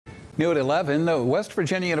New at 11, the West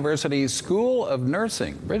Virginia University School of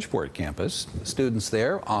Nursing, Bridgeport campus. Students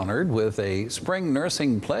there honored with a spring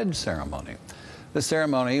nursing pledge ceremony. The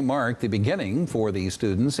ceremony marked the beginning for the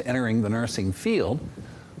students entering the nursing field.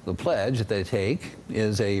 The pledge that they take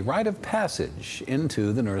is a rite of passage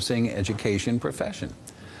into the nursing education profession.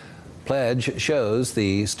 Pledge shows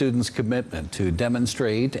the students' commitment to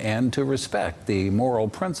demonstrate and to respect the moral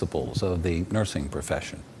principles of the nursing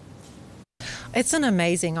profession. It's an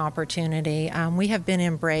amazing opportunity. We have been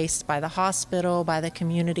embraced by the hospital, by the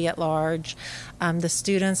community at large. The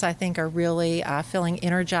students, I think, are really feeling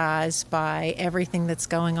energized by everything that's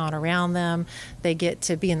going on around them. They get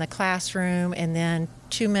to be in the classroom, and then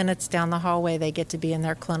 2 minutes down the hallway, they get to be in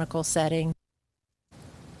their clinical setting.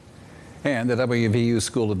 And the WVU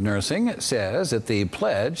School of Nursing says that the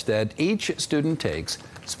pledge that each student takes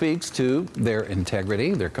speaks to their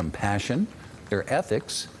integrity, their compassion, their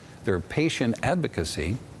ethics, their patient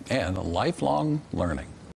advocacy, and lifelong learning.